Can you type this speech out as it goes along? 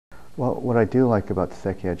Well, what I do like about the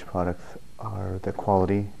Seki Edge products are the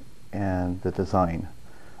quality and the design.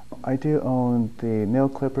 I do own the nail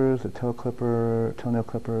clippers, the toenail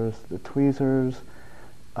clippers, the tweezers,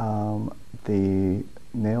 the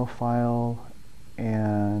nail file,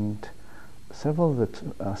 and several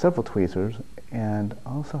tweezers, and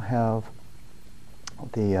also have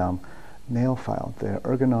the nail file, the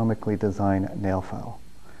ergonomically designed nail file.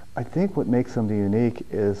 I think what makes them unique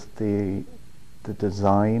is the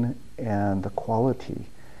design and the quality.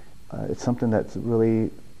 It's something that's really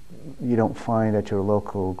you don't find at your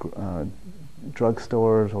local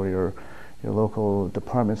drugstores or your local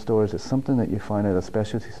department stores. It's something that you find at a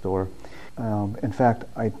specialty store. In fact,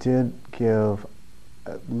 I did give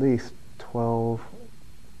at least 12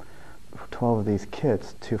 of these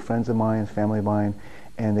kits to friends of mine, family of mine,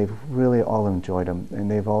 and they've really all enjoyed them. And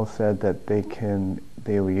they've all said that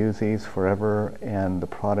they will use these forever, and the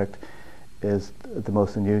product is the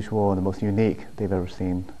most unusual and the most unique they've ever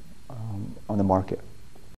seen on the market.